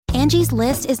Angie's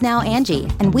List is now Angie,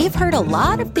 and we've heard a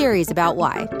lot of theories about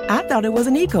why. I thought it was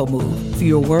an eco move.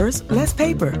 Fewer words, less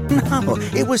paper. No,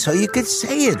 it was so you could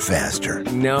say it faster.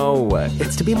 No,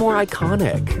 it's to be more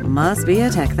iconic. Must be a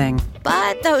tech thing.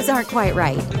 But those aren't quite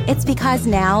right. It's because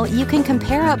now you can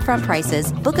compare upfront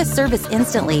prices, book a service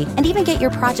instantly, and even get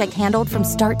your project handled from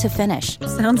start to finish.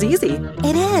 Sounds easy.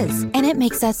 It is, and it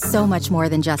makes us so much more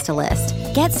than just a list.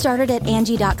 Get started at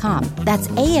Angie.com. That's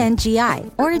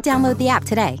ANGI, or download the app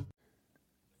today.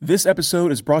 This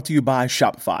episode is brought to you by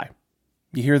Shopify.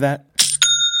 You hear that?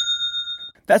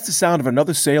 That's the sound of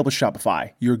another sale with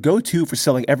Shopify, your go-to for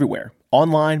selling everywhere,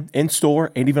 online,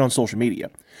 in-store, and even on social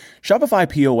media. Shopify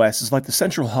POS is like the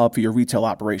central hub for your retail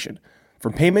operation.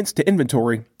 From payments to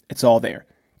inventory, it's all there.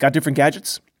 Got different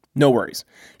gadgets? No worries.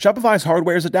 Shopify's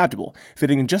hardware is adaptable,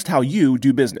 fitting in just how you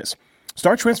do business.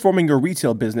 Start transforming your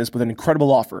retail business with an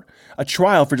incredible offer. A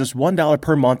trial for just $1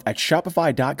 per month at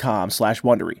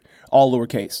shopify.com/Wondery. All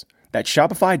lowercase. That's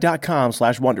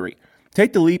shopify.com/Wondery.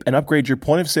 Take the leap and upgrade your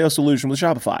point of sale solution with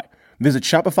Shopify. Visit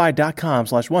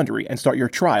shopify.com/Wondery and start your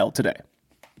trial today.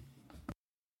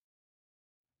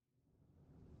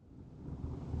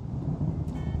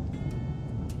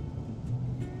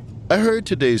 I heard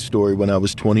today's story when I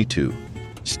was 22,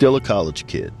 still a college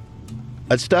kid.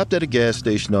 I'd stopped at a gas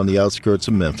station on the outskirts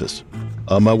of Memphis,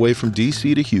 on my way from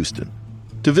D.C. to Houston,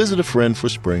 to visit a friend for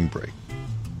spring break.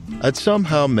 I'd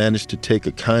somehow managed to take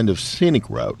a kind of scenic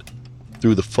route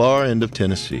through the far end of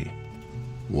Tennessee.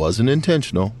 Wasn't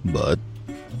intentional, but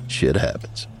shit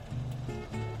happens.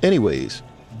 Anyways,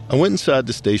 I went inside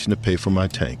the station to pay for my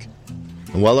tank,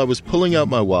 and while I was pulling out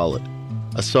my wallet,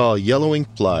 I saw a yellowing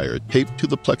flyer taped to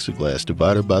the plexiglass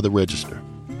divider by the register.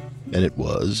 And it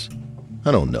was,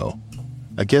 I don't know,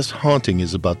 I guess haunting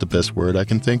is about the best word I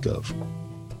can think of.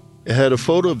 It had a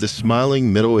photo of this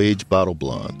smiling middle-aged bottle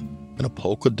blonde in a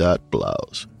polka dot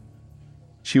blouse.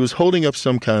 She was holding up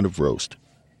some kind of roast.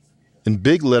 In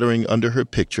big lettering under her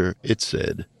picture, it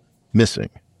said,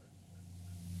 "Missing."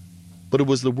 But it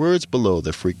was the words below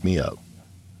that freaked me out,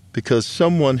 because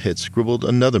someone had scribbled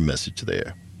another message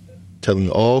there, telling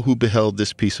all who beheld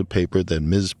this piece of paper that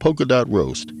Ms. Polka Dot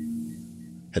Roast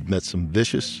had met some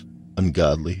vicious,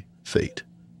 ungodly fate.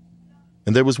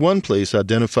 And there was one place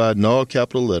identified in all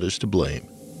capital letters to blame: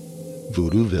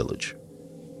 Voodoo Village.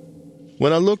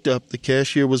 When I looked up, the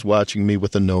cashier was watching me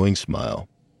with a knowing smile,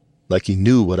 like he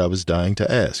knew what I was dying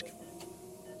to ask.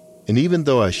 And even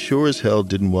though I sure as hell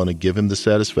didn't want to give him the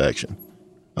satisfaction,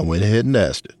 I went ahead and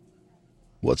asked it.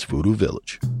 What's Voodoo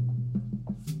Village?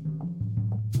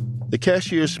 The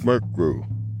cashier's smirk grew,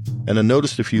 and I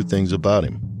noticed a few things about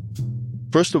him.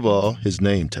 First of all, his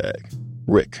name tag,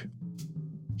 Rick.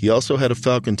 He also had a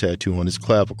falcon tattoo on his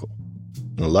clavicle,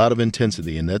 and a lot of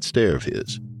intensity in that stare of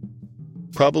his.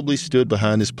 Probably stood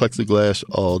behind his plexiglass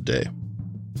all day,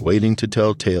 waiting to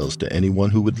tell tales to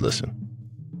anyone who would listen.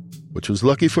 Which was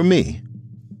lucky for me,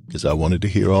 because I wanted to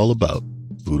hear all about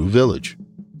Voodoo Village.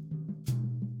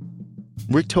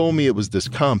 Rick told me it was this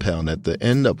compound at the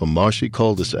end of a marshy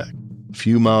cul-de-sac, a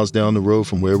few miles down the road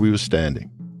from where we were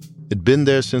standing. It'd been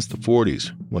there since the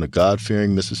 40s, when a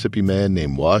God-fearing Mississippi man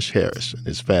named Wash Harris and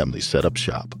his family set up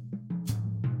shop.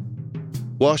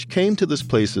 Wash came to this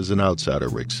place as an outsider,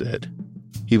 Rick said.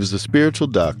 He was a spiritual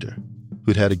doctor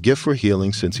who'd had a gift for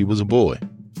healing since he was a boy.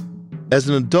 As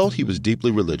an adult, he was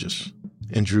deeply religious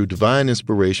and drew divine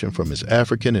inspiration from his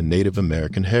African and Native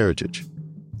American heritage,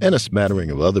 and a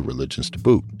smattering of other religions to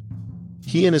boot.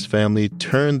 He and his family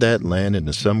turned that land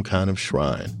into some kind of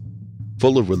shrine,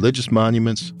 full of religious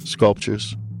monuments,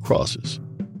 sculptures, crosses.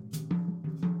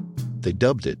 They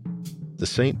dubbed it the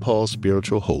St. Paul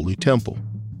Spiritual Holy Temple.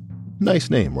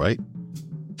 Nice name, right?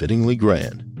 Fittingly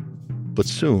grand. But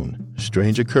soon,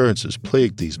 strange occurrences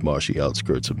plagued these marshy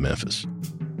outskirts of Memphis.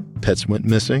 Pets went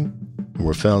missing and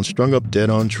were found strung up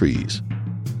dead on trees.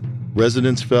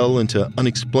 Residents fell into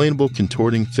unexplainable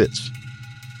contorting fits.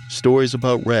 Stories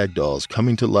about rag dolls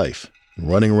coming to life and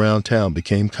running around town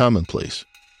became commonplace.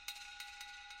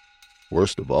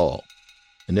 Worst of all,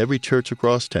 in every church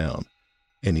across town,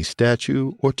 any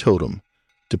statue or totem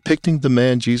depicting the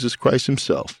man Jesus Christ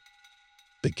himself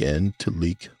began to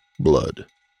leak blood.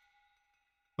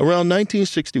 Around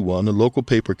 1961, a local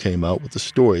paper came out with a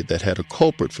story that had a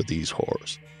culprit for these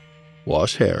horrors: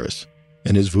 Wash Harris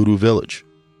and his Voodoo Village.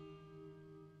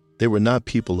 They were not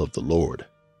people of the Lord.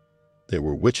 They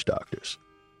were witch doctors,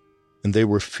 and they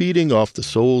were feeding off the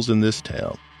souls in this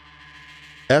town.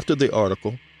 After the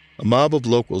article, a mob of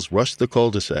locals rushed the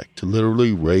cul-de-sac to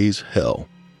literally raise hell.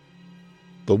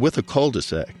 But with a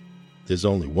cul-de-sac, there's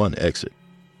only one exit.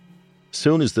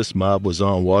 Soon as this mob was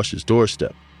on Wash's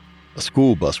doorstep, a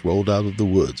school bus rolled out of the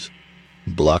woods,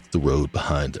 blocked the road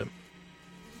behind them.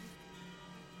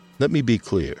 Let me be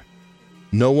clear.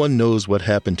 No one knows what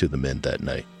happened to the men that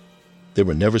night. They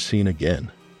were never seen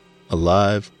again,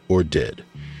 alive or dead.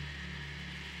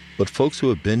 But folks who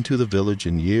have been to the village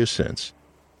in years since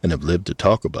and have lived to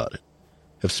talk about it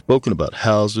have spoken about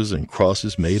houses and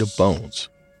crosses made of bones.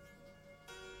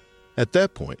 At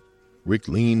that point, Rick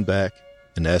leaned back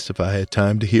and asked if I had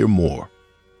time to hear more,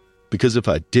 because if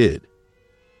I did,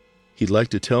 he'd like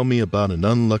to tell me about an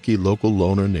unlucky local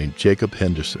loner named Jacob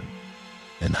Henderson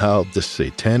and how this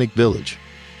satanic village,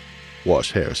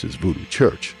 Wash Harris's Voodoo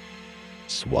Church,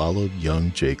 swallowed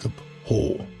young Jacob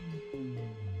whole.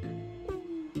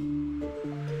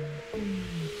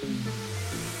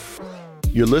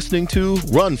 You're listening to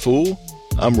Run, Fool.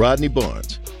 I'm Rodney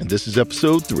Barnes, and this is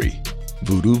episode 3,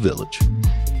 Voodoo Village.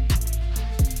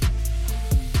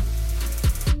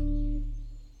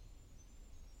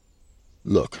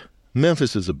 Look,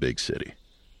 Memphis is a big city,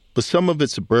 but some of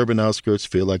its suburban outskirts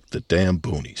feel like the damn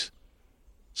boonies.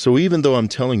 So even though I'm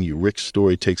telling you Rick's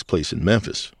story takes place in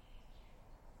Memphis,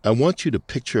 I want you to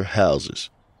picture houses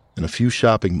and a few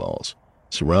shopping malls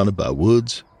surrounded by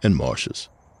woods and marshes.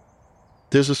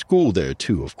 There's a school there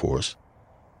too, of course.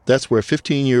 That's where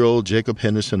 15-year-old Jacob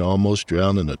Henderson almost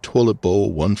drowned in a toilet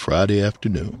bowl one Friday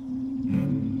afternoon.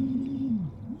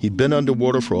 He'd been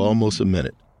underwater for almost a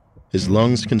minute, his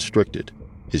lungs constricted,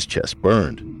 his chest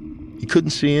burned. He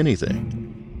couldn't see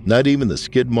anything, not even the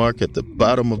skid mark at the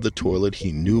bottom of the toilet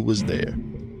he knew was there.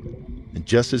 And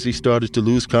just as he started to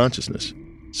lose consciousness,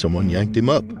 someone yanked him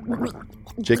up.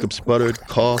 Jacob sputtered,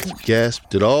 coughed,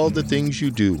 gasped, did all the things you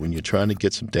do when you're trying to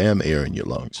get some damn air in your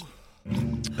lungs.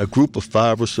 A group of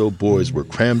 5 or so boys were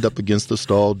crammed up against the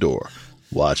stall door,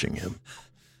 watching him.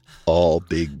 All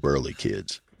big, burly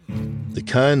kids. The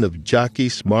kind of jockey,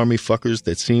 smarmy fuckers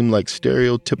that seem like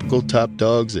stereotypical top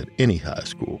dogs at any high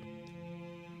school.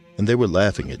 And they were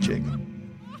laughing at Jacob,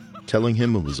 telling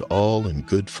him it was all in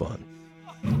good fun.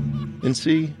 And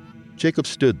see, Jacob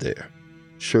stood there,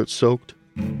 shirt soaked,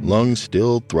 lungs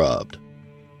still throbbed.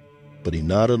 But he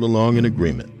nodded along in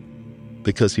agreement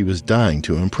because he was dying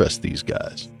to impress these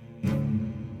guys.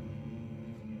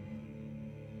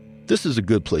 This is a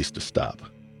good place to stop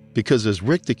because as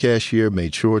Rick the cashier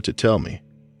made sure to tell me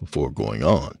before going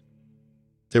on,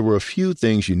 there were a few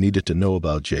things you needed to know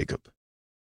about Jacob.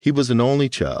 He was an only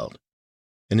child,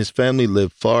 and his family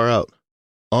lived far out,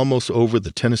 almost over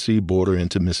the Tennessee border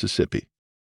into Mississippi.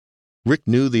 Rick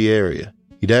knew the area.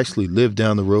 He'd actually lived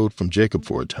down the road from Jacob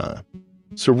for a time.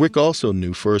 So Rick also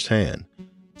knew firsthand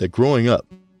that growing up,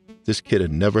 this kid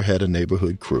had never had a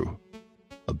neighborhood crew,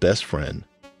 a best friend,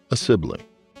 a sibling.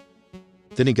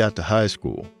 Then he got to high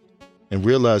school and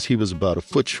realized he was about a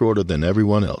foot shorter than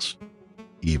everyone else,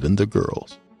 even the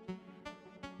girls.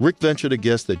 Rick ventured to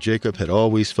guess that Jacob had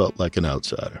always felt like an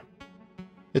outsider.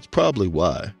 It's probably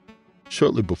why,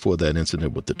 shortly before that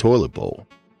incident with the toilet bowl,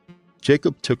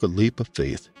 Jacob took a leap of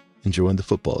faith and joined the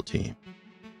football team.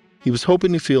 He was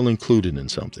hoping to feel included in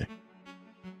something,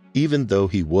 even though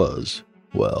he was,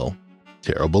 well,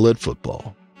 terrible at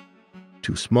football.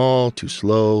 Too small, too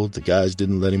slow, the guys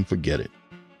didn't let him forget it.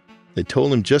 They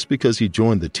told him just because he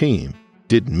joined the team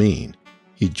didn't mean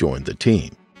he joined the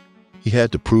team. He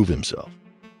had to prove himself.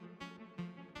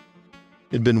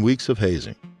 It'd been weeks of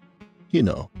hazing. You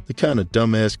know, the kind of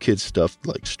dumbass kid stuff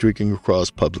like streaking across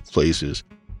public places,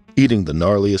 eating the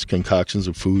gnarliest concoctions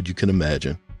of food you can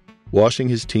imagine, washing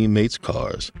his teammates'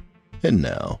 cars, and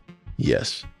now,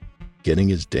 yes, getting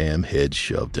his damn head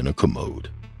shoved in a commode.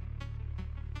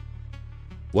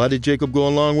 Why did Jacob go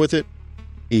along with it?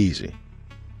 Easy.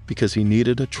 Because he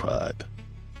needed a tribe.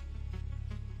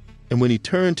 And when he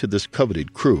turned to this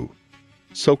coveted crew,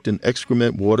 soaked in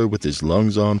excrement water with his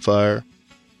lungs on fire,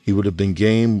 he would have been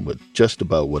game with just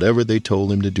about whatever they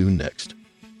told him to do next.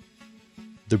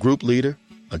 The group leader,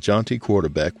 a jaunty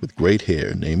quarterback with great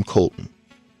hair named Colton,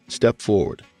 stepped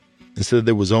forward and said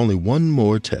there was only one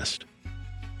more test.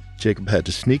 Jacob had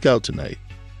to sneak out tonight,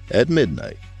 at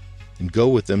midnight, and go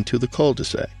with them to the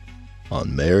cul-de-sac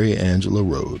on Mary Angela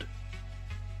Road.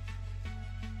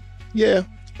 Yeah,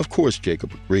 of course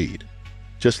Jacob agreed,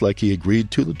 just like he agreed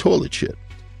to the toilet shit.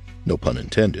 No pun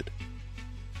intended.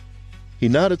 He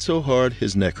nodded so hard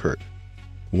his neck hurt.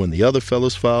 When the other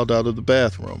fellows filed out of the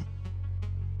bathroom,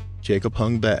 Jacob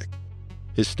hung back,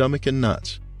 his stomach in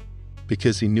knots,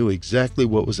 because he knew exactly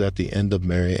what was at the end of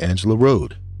Mary Angela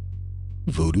Road,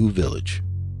 Voodoo Village.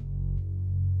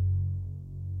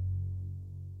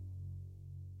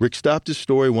 Rick stopped his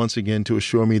story once again to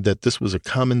assure me that this was a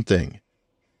common thing.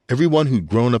 Everyone who'd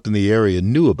grown up in the area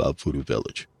knew about Voodoo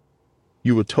Village.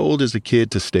 You were told as a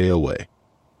kid to stay away,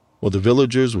 or the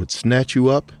villagers would snatch you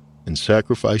up and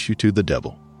sacrifice you to the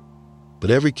devil.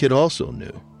 But every kid also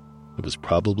knew it was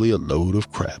probably a load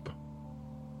of crap.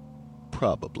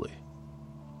 Probably.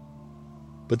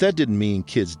 But that didn't mean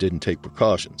kids didn't take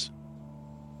precautions.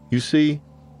 You see,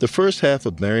 the first half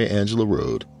of Mary Angela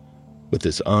Road, with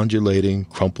its undulating,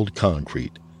 crumpled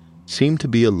concrete, seemed to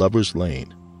be a lover's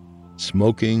lane.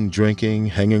 Smoking, drinking,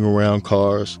 hanging around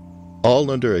cars,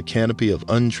 all under a canopy of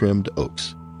untrimmed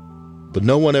oaks. But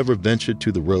no one ever ventured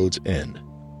to the road's end,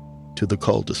 to the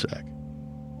cul-de-sac.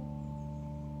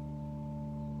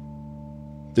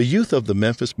 The youth of the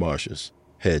Memphis marshes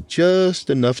had just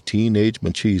enough teenage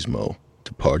machismo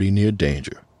to party near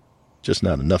danger, just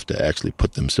not enough to actually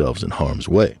put themselves in harm's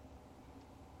way.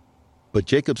 But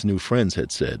Jacob's new friends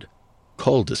had said,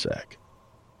 cul-de-sac,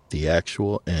 the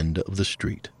actual end of the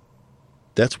street.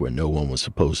 That's where no one was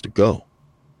supposed to go.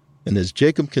 And as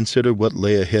Jacob considered what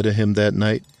lay ahead of him that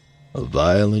night, a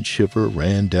violent shiver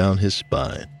ran down his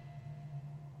spine.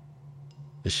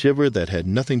 A shiver that had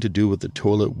nothing to do with the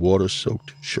toilet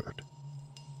water-soaked shirt.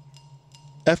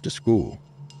 After school,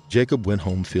 Jacob went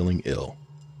home feeling ill,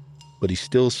 but he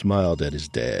still smiled at his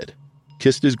dad,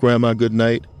 kissed his grandma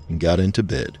goodnight, and got into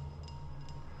bed.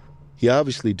 He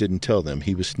obviously didn't tell them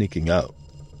he was sneaking out,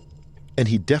 and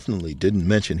he definitely didn't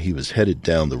mention he was headed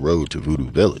down the road to Voodoo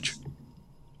Village.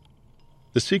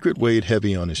 The secret weighed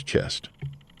heavy on his chest.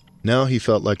 Now he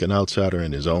felt like an outsider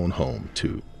in his own home,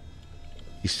 too.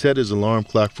 He set his alarm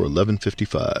clock for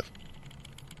 11:55.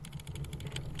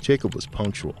 Jacob was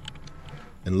punctual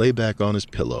and lay back on his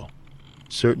pillow,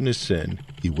 certain as sin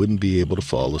he wouldn't be able to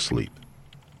fall asleep.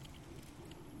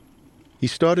 He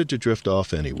started to drift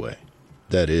off anyway,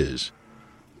 that is,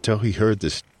 till he heard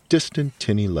this distant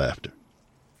tinny laughter.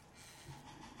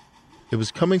 It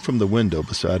was coming from the window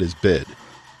beside his bed.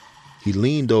 He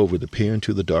leaned over to peer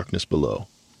into the darkness below.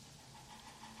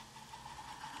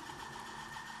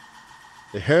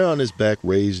 The hair on his back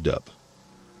raised up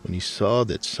when he saw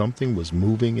that something was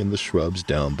moving in the shrubs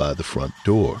down by the front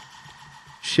door,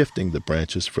 shifting the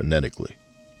branches frenetically.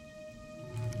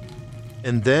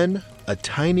 And then a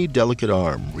tiny, delicate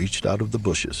arm reached out of the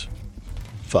bushes,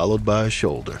 followed by a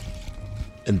shoulder,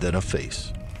 and then a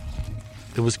face.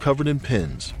 It was covered in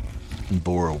pins and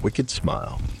bore a wicked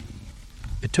smile.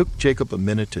 It took Jacob a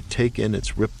minute to take in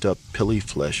its ripped-up, pilly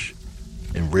flesh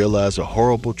and realize a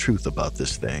horrible truth about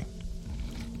this thing.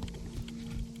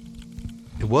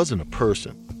 It wasn't a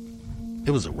person.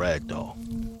 It was a rag doll.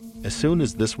 As soon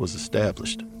as this was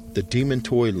established, the demon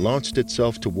toy launched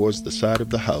itself towards the side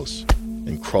of the house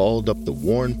and crawled up the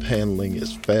worn paneling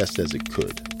as fast as it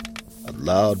could. A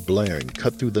loud blaring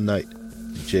cut through the night,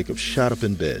 and Jacob shot up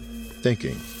in bed,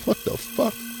 thinking, what the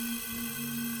fuck?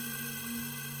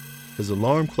 His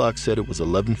alarm clock said it was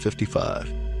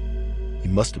 11:55. He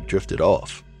must have drifted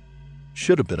off.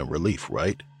 Should have been a relief,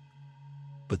 right?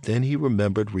 But then he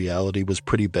remembered reality was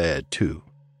pretty bad, too.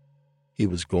 He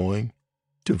was going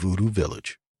to Voodoo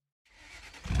Village.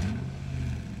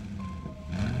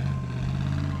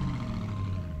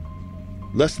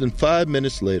 Less than 5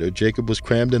 minutes later, Jacob was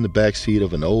crammed in the back seat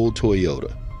of an old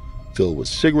Toyota, filled with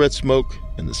cigarette smoke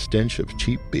and the stench of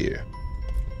cheap beer.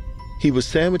 He was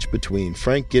sandwiched between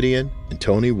Frank Gideon and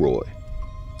Tony Roy.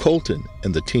 Colton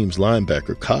and the team's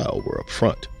linebacker Kyle were up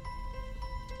front.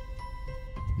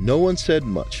 No one said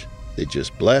much. They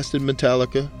just blasted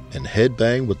Metallica and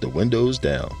headbanged with the windows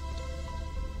down.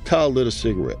 Kyle lit a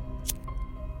cigarette.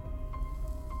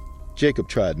 Jacob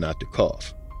tried not to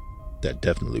cough. That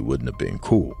definitely wouldn't have been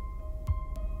cool.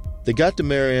 They got to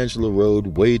Mary Angela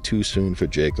Road way too soon for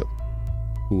Jacob,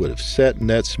 who would have sat in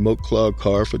that smoke-clogged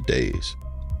car for days,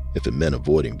 if it meant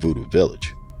avoiding Voodoo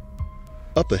Village.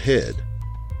 Up ahead,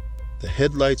 the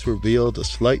headlights revealed a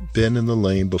slight bend in the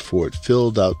lane before it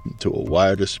filled out into a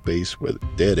wider space where the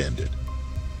dead ended.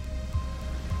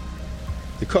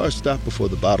 The car stopped before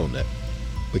the bottleneck,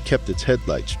 but kept its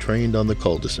headlights trained on the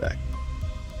cul-de-sac.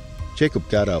 Jacob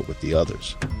got out with the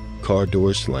others. Car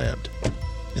doors slammed,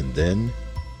 and then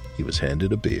he was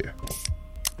handed a beer.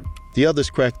 The others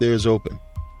cracked theirs open.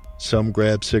 Some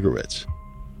grabbed cigarettes.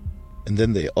 And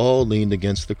then they all leaned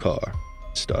against the car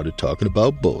and started talking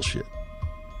about bullshit.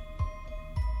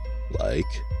 Like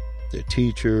their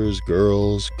teachers,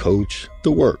 girls, coach,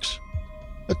 the works.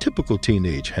 A typical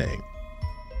teenage hang.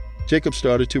 Jacob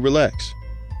started to relax.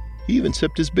 He even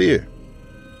sipped his beer.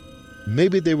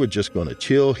 Maybe they were just going to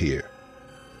chill here.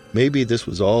 Maybe this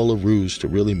was all a ruse to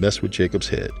really mess with Jacob's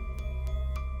head.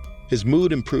 His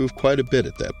mood improved quite a bit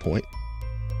at that point.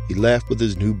 He laughed with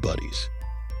his new buddies,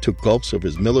 took gulps of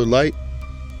his Miller Lite.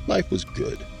 Life was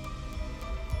good.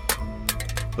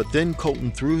 But then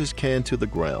Colton threw his can to the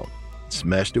ground,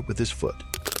 smashed it with his foot.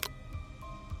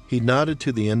 He nodded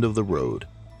to the end of the road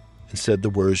and said the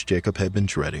words Jacob had been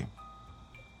dreading.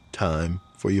 Time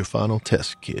for your final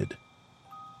test, kid.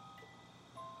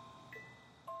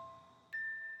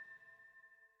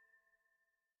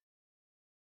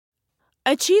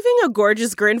 Achieving a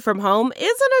gorgeous grin from home isn't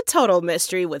a total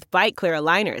mystery with Bite Clear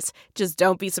aligners. Just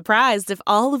don't be surprised if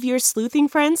all of your sleuthing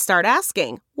friends start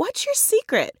asking, "What's your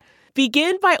secret?"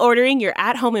 Begin by ordering your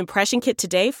at-home impression kit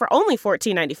today for only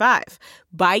 $14.95.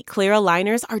 Bite Clear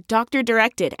aligners are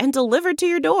doctor-directed and delivered to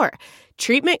your door.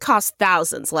 Treatment costs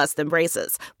thousands less than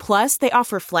braces. Plus, they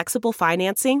offer flexible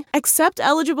financing, accept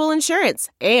eligible insurance,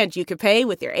 and you can pay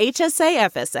with your HSA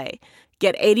FSA.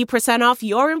 Get 80% off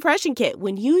your impression kit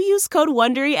when you use code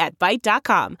WONDERY at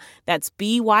Byte.com. That's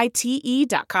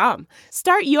BYTE.com.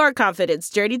 Start your confidence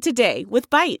journey today with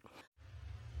Byte.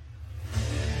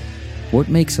 What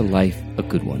makes a life a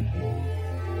good one?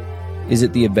 Is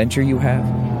it the adventure you have?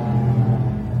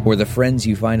 Or the friends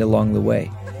you find along the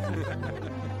way?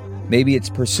 Maybe it's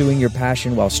pursuing your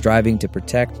passion while striving to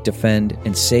protect, defend,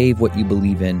 and save what you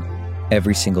believe in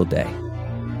every single day.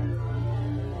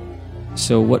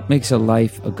 So what makes a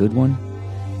life a good one?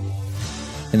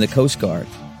 In the Coast Guard,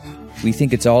 we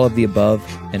think it's all of the above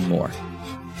and more.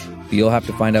 But you'll have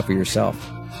to find out for yourself.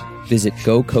 Visit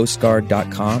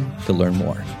gocoastguard.com to learn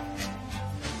more.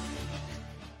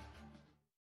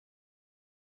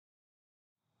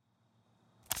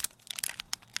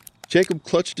 Jacob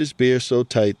clutched his beer so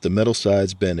tight the metal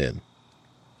sides bent in.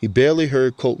 He barely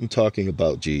heard Colton talking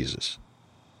about Jesus.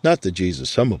 Not the Jesus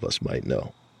some of us might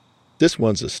know. This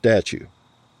one's a statue,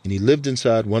 and he lived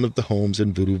inside one of the homes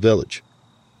in Voodoo Village.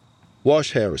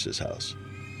 Wash Harris's house.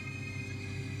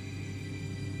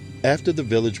 After the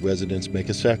village residents make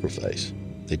a sacrifice,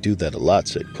 they do that a lot,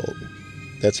 said Colton.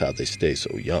 That's how they stay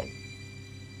so young.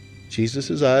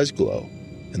 Jesus' eyes glow,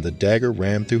 and the dagger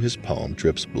rammed through his palm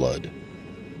drips blood.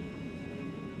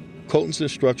 Colton's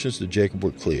instructions to Jacob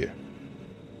were clear.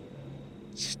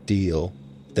 Steal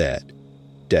that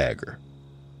dagger.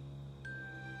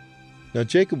 Now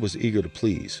Jacob was eager to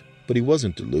please, but he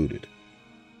wasn't deluded.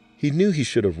 He knew he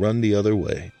should have run the other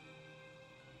way.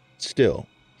 Still,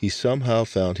 he somehow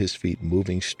found his feet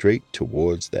moving straight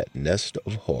towards that nest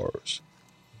of horrors.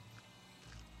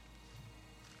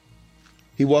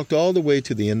 He walked all the way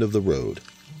to the end of the road,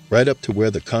 right up to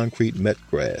where the concrete met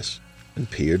grass,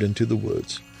 and peered into the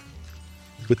woods.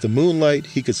 With the moonlight,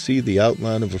 he could see the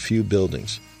outline of a few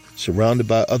buildings, surrounded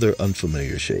by other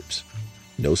unfamiliar shapes.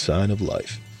 No sign of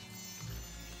life.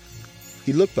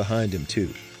 He looked behind him,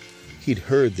 too. He'd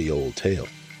heard the old tale.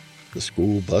 The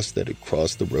school bus that had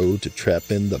crossed the road to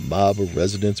trap in the mob of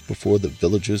residents before the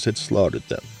villagers had slaughtered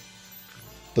them.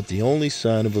 But the only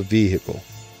sign of a vehicle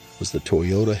was the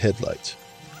Toyota headlights.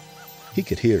 He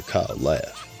could hear Kyle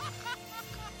laugh.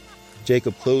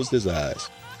 Jacob closed his eyes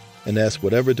and asked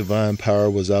whatever divine power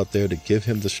was out there to give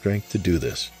him the strength to do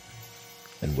this.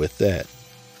 And with that,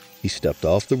 he stepped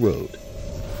off the road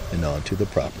and onto the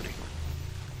property.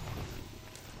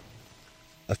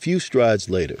 A few strides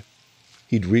later,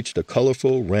 he'd reached a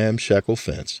colorful ramshackle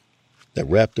fence that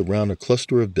wrapped around a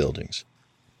cluster of buildings.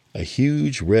 A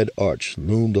huge red arch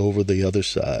loomed over the other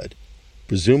side,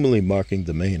 presumably marking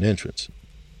the main entrance.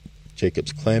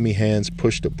 Jacob's clammy hands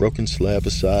pushed a broken slab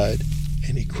aside,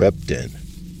 and he crept in.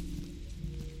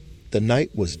 The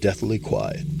night was deathly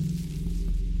quiet.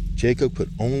 Jacob could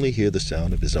only hear the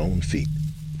sound of his own feet,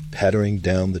 pattering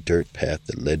down the dirt path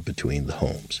that led between the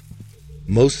homes,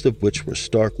 most of which were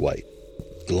stark white,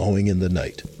 glowing in the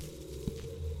night.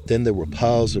 Then there were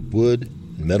piles of wood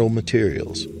and metal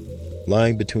materials,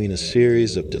 lying between a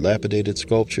series of dilapidated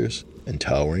sculptures and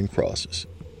towering crosses,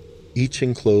 each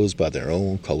enclosed by their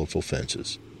own colorful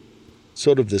fences.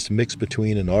 Sort of this mix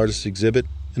between an artist's exhibit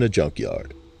and a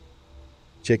junkyard.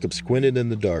 Jacob squinted in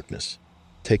the darkness,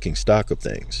 taking stock of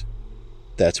things.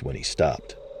 That's when he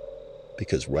stopped,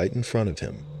 because right in front of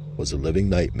him was a living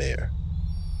nightmare.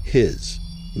 His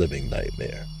living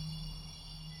nightmare.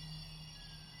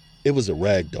 It was a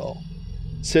rag doll,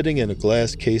 sitting in a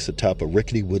glass case atop a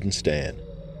rickety wooden stand.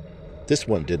 This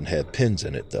one didn't have pins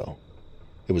in it, though.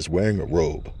 It was wearing a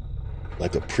robe,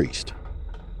 like a priest.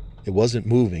 It wasn't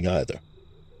moving either.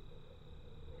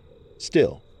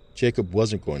 Still, Jacob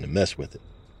wasn't going to mess with it.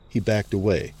 He backed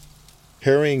away,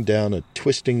 hurrying down a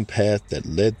twisting path that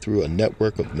led through a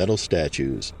network of metal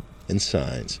statues and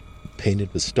signs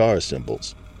painted with star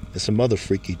symbols and some other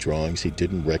freaky drawings he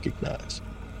didn't recognize.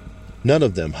 None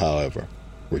of them, however,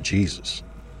 were Jesus.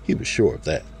 He was sure of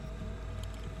that.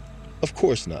 Of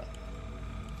course not.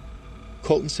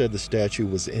 Colton said the statue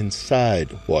was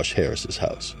inside Wash Harris's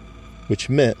house, which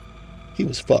meant he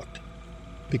was fucked,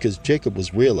 because Jacob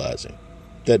was realizing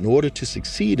that in order to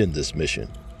succeed in this mission,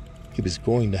 he was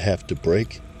going to have to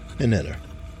break and enter.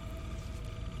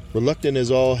 Reluctant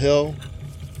as all hell,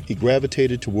 he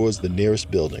gravitated towards the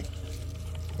nearest building,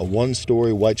 a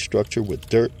one-story white structure with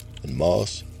dirt and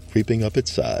moss creeping up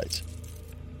its sides.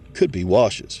 Could be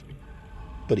washes,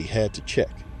 but he had to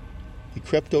check. He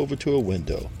crept over to a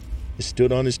window and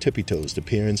stood on his tippy toes to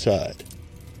peer inside.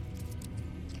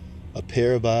 A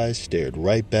pair of eyes stared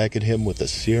right back at him with a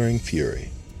searing fury,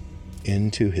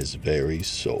 into his very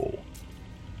soul.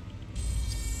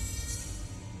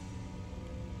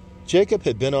 Jacob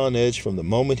had been on edge from the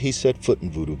moment he set foot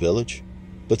in Voodoo Village,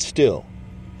 but still,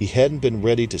 he hadn't been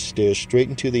ready to stare straight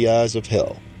into the eyes of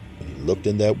hell when he looked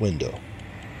in that window.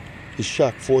 His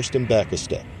shock forced him back a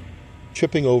step,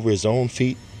 tripping over his own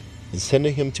feet and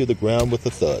sending him to the ground with a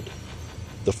thud.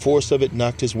 The force of it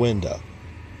knocked his wind out,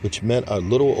 which meant our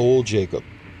little old Jacob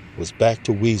was back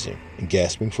to wheezing and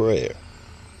gasping for air,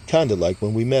 kinda like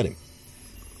when we met him.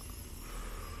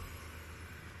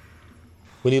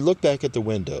 When he looked back at the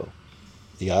window,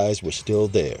 the eyes were still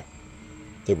there.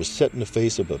 They were set in the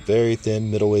face of a very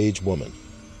thin, middle-aged woman.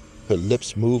 Her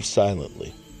lips moved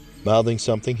silently, mouthing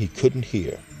something he couldn't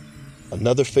hear.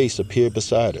 Another face appeared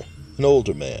beside her, an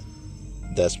older man.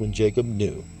 That's when Jacob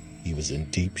knew he was in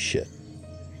deep shit.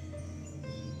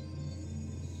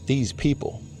 These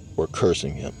people were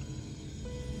cursing him.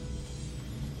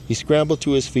 He scrambled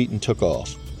to his feet and took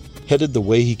off, headed the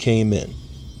way he came in,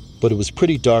 but it was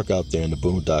pretty dark out there in the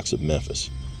boondocks of Memphis.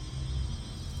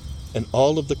 And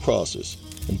all of the crosses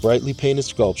and brightly painted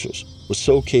sculptures were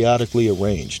so chaotically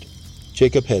arranged,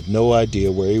 Jacob had no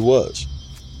idea where he was.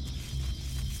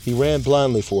 He ran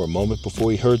blindly for a moment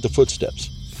before he heard the footsteps.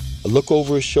 A look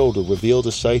over his shoulder revealed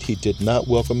a sight he did not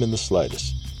welcome in the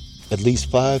slightest. At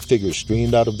least 5 figures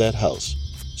streamed out of that house,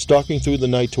 stalking through the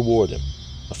night toward him.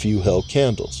 A few held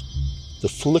candles. The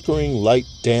flickering light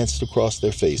danced across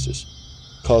their faces,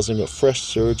 causing a fresh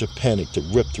surge of panic to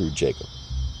rip through Jacob.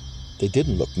 They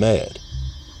didn't look mad.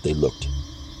 They looked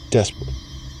desperate.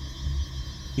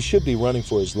 He should be running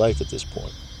for his life at this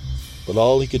point, but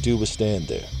all he could do was stand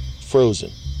there,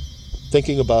 frozen,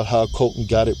 thinking about how Colton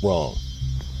got it wrong.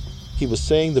 He was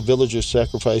saying the villagers'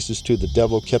 sacrifices to the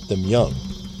devil kept them young,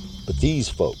 but these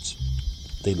folks,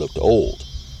 they looked old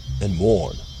and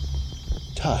worn,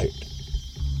 tired.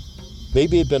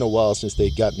 Maybe it had been a while since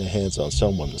they'd gotten their hands on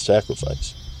someone to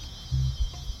sacrifice.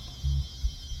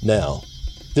 Now,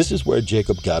 this is where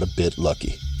Jacob got a bit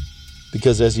lucky,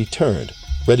 because as he turned,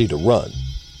 ready to run,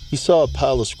 he saw a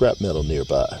pile of scrap metal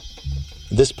nearby,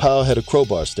 and this pile had a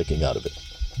crowbar sticking out of it.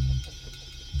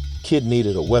 The kid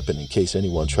needed a weapon in case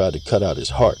anyone tried to cut out his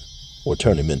heart or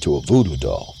turn him into a voodoo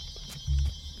doll.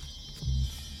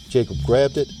 Jacob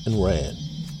grabbed it and ran,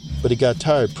 but he got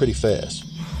tired pretty fast.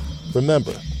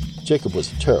 Remember, Jacob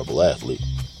was a terrible athlete,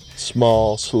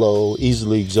 small, slow,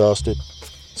 easily exhausted,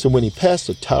 so when he passed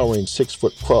a towering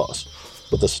 6-foot cross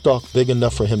with a stalk big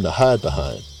enough for him to hide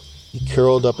behind, he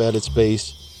curled up at its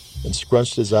base and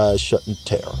scrunched his eyes shut in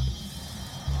terror.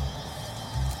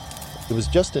 It was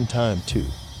just in time, too.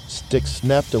 Sticks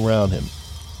snapped around him.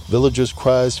 Villagers'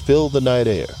 cries filled the night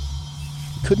air.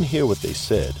 He couldn't hear what they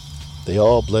said. They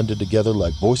all blended together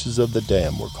like voices of the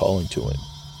damned were calling to him,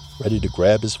 ready to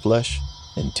grab his flesh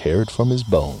and tear it from his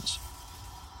bones.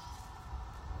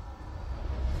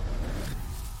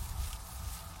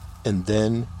 And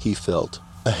then he felt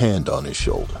a hand on his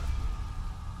shoulder.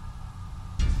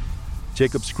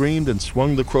 Jacob screamed and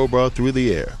swung the crowbar through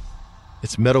the air.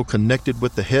 Its metal connected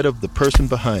with the head of the person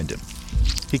behind him.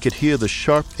 He could hear the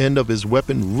sharp end of his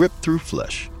weapon rip through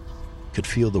flesh. Could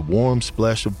feel the warm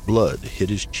splash of blood hit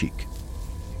his cheek.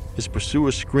 His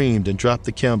pursuer screamed and dropped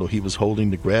the candle he was holding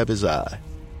to grab his eye.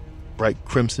 Bright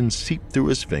crimson seeped through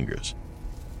his fingers.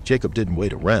 Jacob didn't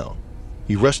wait around.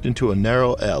 He rushed into a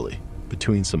narrow alley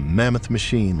between some mammoth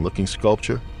machine-looking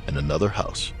sculpture and another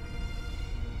house,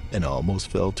 and almost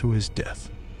fell to his death.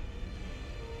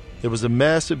 There was a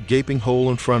massive gaping hole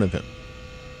in front of him.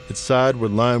 Its sides were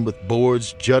lined with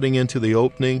boards jutting into the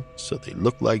opening so they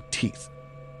looked like teeth.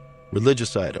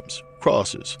 Religious items,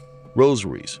 crosses,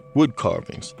 rosaries, wood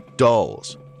carvings,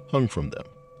 dolls hung from them.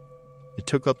 It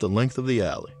took up the length of the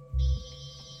alley.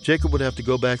 Jacob would have to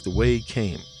go back the way he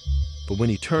came, but when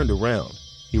he turned around,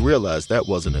 he realized that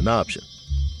wasn't an option.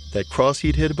 That cross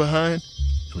he'd hid behind,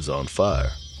 it was on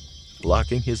fire,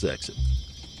 blocking his exit.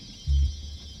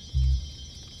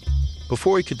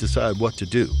 Before he could decide what to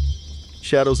do,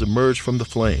 shadows emerged from the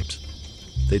flames.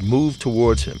 They'd moved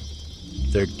towards him,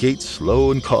 their gait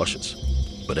slow and cautious,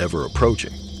 but ever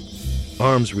approaching.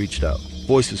 Arms reached out,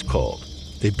 voices called.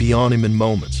 They'd be on him in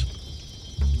moments.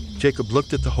 Jacob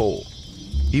looked at the hole.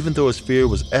 Even though his fear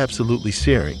was absolutely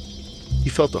searing, he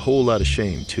felt a whole lot of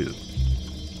shame too.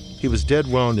 He was dead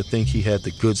wrong to think he had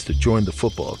the goods to join the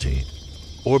football team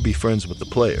or be friends with the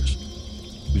players.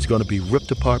 He was going to be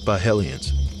ripped apart by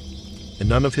hellions, and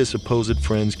none of his supposed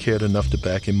friends cared enough to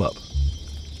back him up.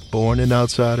 Born an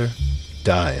outsider,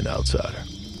 die an outsider.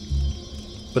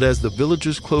 But as the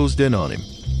villagers closed in on him,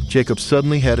 Jacob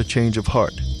suddenly had a change of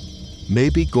heart.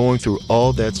 Maybe going through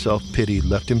all that self-pity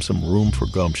left him some room for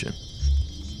gumption.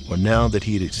 Or now that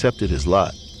he had accepted his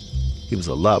lot, he was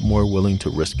a lot more willing to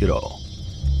risk it all.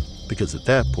 Because at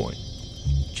that point,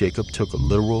 Jacob took a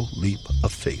literal leap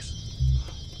of faith.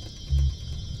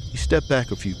 He stepped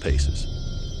back a few paces,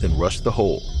 then rushed the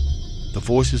hole. The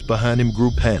voices behind him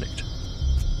grew panicked.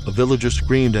 A villager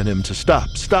screamed at him to stop,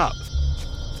 stop!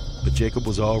 But Jacob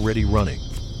was already running,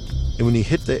 and when he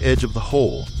hit the edge of the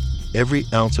hole, every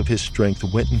ounce of his strength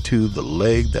went into the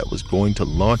leg that was going to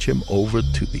launch him over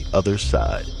to the other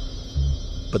side.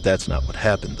 But that's not what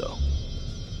happened, though.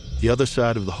 The other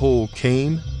side of the hole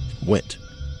came, went,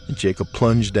 and Jacob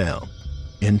plunged down,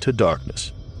 into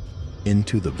darkness,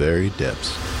 into the very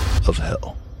depths of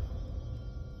hell.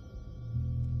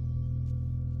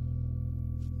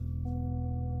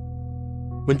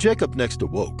 When Jacob next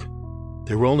awoke,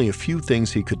 there were only a few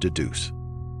things he could deduce.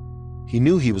 He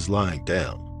knew he was lying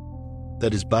down,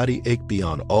 that his body ached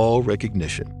beyond all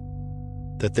recognition,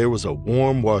 that there was a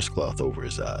warm washcloth over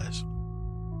his eyes.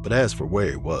 But as for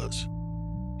where he was,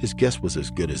 his guess was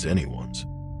as good as anyone's.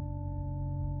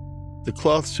 The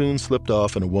cloth soon slipped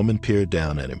off and a woman peered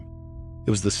down at him.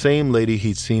 It was the same lady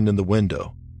he'd seen in the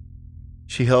window.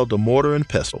 She held a mortar and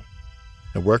pestle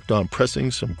and worked on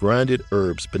pressing some grinded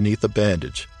herbs beneath a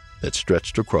bandage that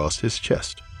stretched across his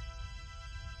chest.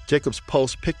 Jacob's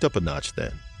pulse picked up a notch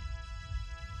then,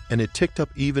 and it ticked up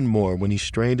even more when he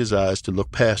strained his eyes to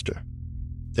look past her.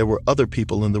 There were other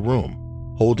people in the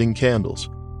room, holding candles,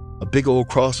 a big old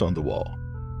cross on the wall,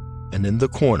 and in the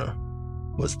corner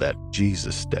was that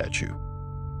Jesus statue.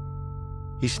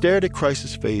 He stared at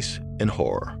Christ's face in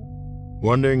horror,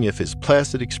 wondering if his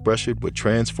placid expression would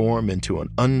transform into an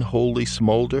unholy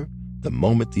smolder the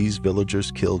moment these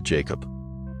villagers killed Jacob.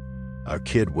 Our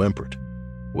kid whimpered,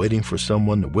 waiting for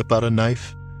someone to whip out a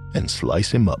knife and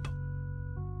slice him up.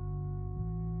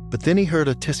 But then he heard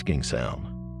a tisking sound,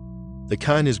 the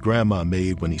kind his grandma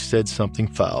made when he said something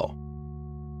foul.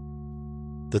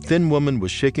 The thin woman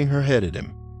was shaking her head at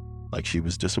him, like she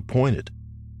was disappointed.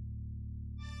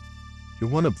 "You're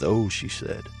one of those," she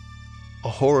said, "a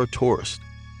horror tourist,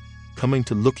 coming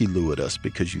to looky-loo at us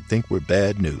because you think we're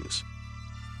bad news.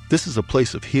 This is a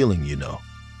place of healing, you know.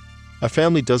 Our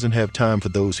family doesn't have time for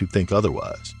those who think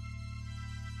otherwise."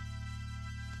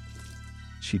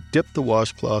 She dipped the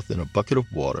washcloth in a bucket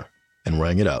of water and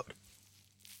wrung it out.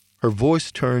 Her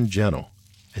voice turned gentle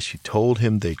as she told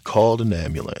him they'd called an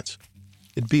ambulance.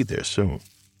 It'd be there soon.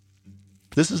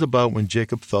 This is about when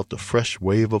Jacob felt a fresh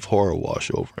wave of horror wash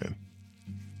over him,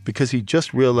 because he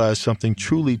just realized something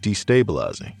truly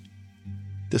destabilizing.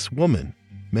 This woman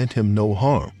meant him no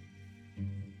harm.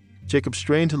 Jacob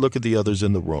strained to look at the others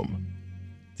in the room,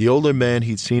 the older man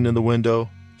he'd seen in the window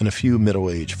and a few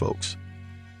middle-aged folks.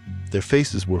 Their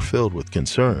faces were filled with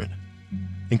concern,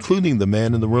 including the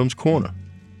man in the room's corner.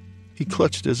 He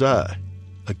clutched his eye,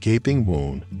 a gaping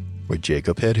wound where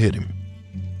Jacob had hit him.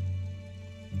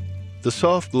 The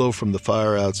soft glow from the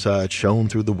fire outside shone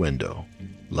through the window,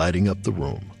 lighting up the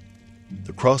room.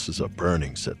 "The crosses are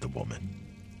burning," said the woman.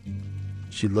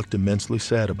 She looked immensely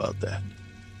sad about that.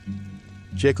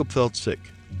 Jacob felt sick.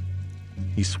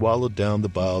 He swallowed down the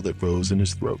bile that rose in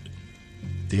his throat.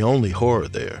 The only horror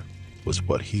there was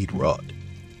what he'd wrought.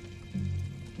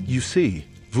 You see,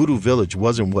 Voodoo Village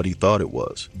wasn't what he thought it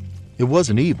was. It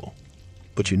wasn't evil.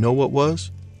 But you know what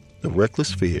was? The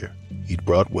reckless fear he'd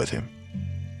brought with him.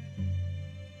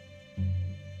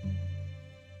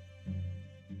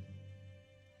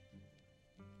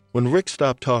 When Rick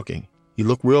stopped talking, he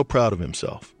looked real proud of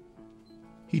himself.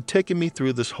 He'd taken me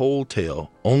through this whole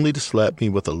tale only to slap me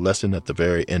with a lesson at the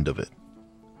very end of it.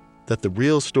 That the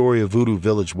real story of Voodoo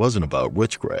Village wasn't about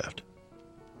witchcraft.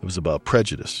 It was about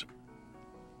prejudice.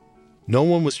 No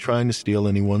one was trying to steal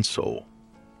anyone's soul.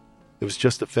 It was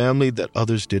just a family that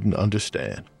others didn't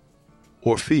understand,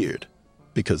 or feared,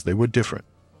 because they were different.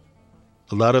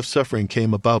 A lot of suffering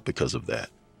came about because of that.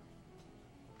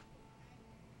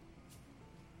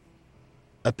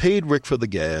 I paid Rick for the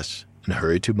gas and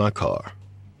hurried to my car.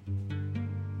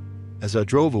 As I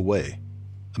drove away,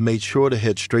 I made sure to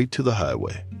head straight to the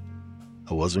highway.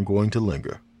 I wasn't going to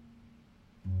linger.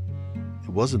 It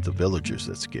wasn't the villagers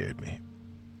that scared me.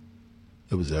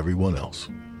 It was everyone else.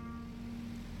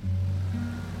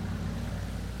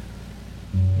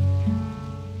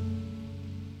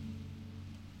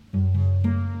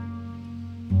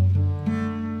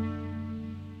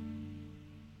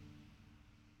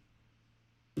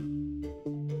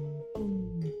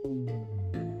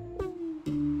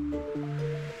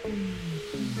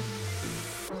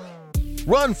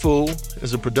 Run, Fool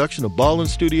is a production of Ballin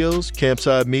Studios,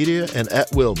 Campside Media, and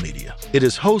At Will Media. It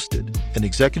is hosted and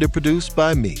executive produced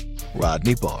by me,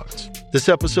 Rodney Barnes. This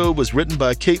episode was written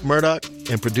by Kate Murdoch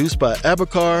and produced by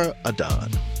Abakar Adan.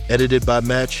 Edited by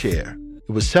Matt Scher.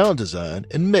 It was sound designed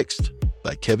and mixed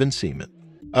by Kevin Seaman.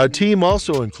 Our team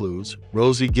also includes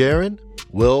Rosie Guerin,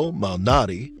 Will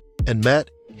Malnati, and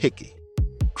Matt Hickey.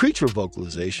 Creature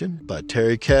vocalization by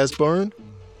Terry Casburn,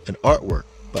 and artwork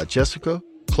by Jessica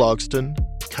Clogston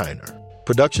Kiner.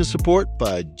 Production support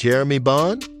by Jeremy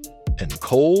Bond and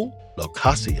Cole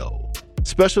Locasio.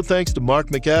 Special thanks to Mark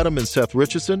McAdam and Seth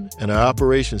Richardson and our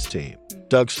operations team,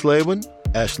 Doug Slavin,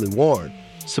 Ashley Warren,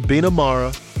 Sabina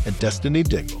Mara, and Destiny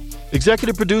Dingle.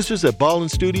 Executive producers at Ballin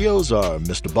Studios are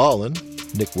Mr. Ballin,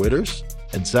 Nick Witters,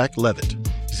 and Zach Levitt.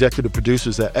 Executive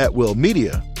producers at Will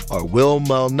Media are Will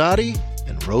Malnati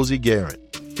and Rosie Guerin.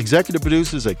 Executive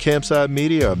producers at Campside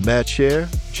Media are Matt Scher,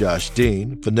 Josh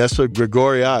Dean, Vanessa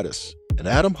Gregoriadis, and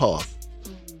Adam Hoff.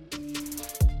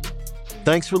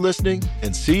 Thanks for listening,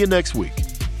 and see you next week.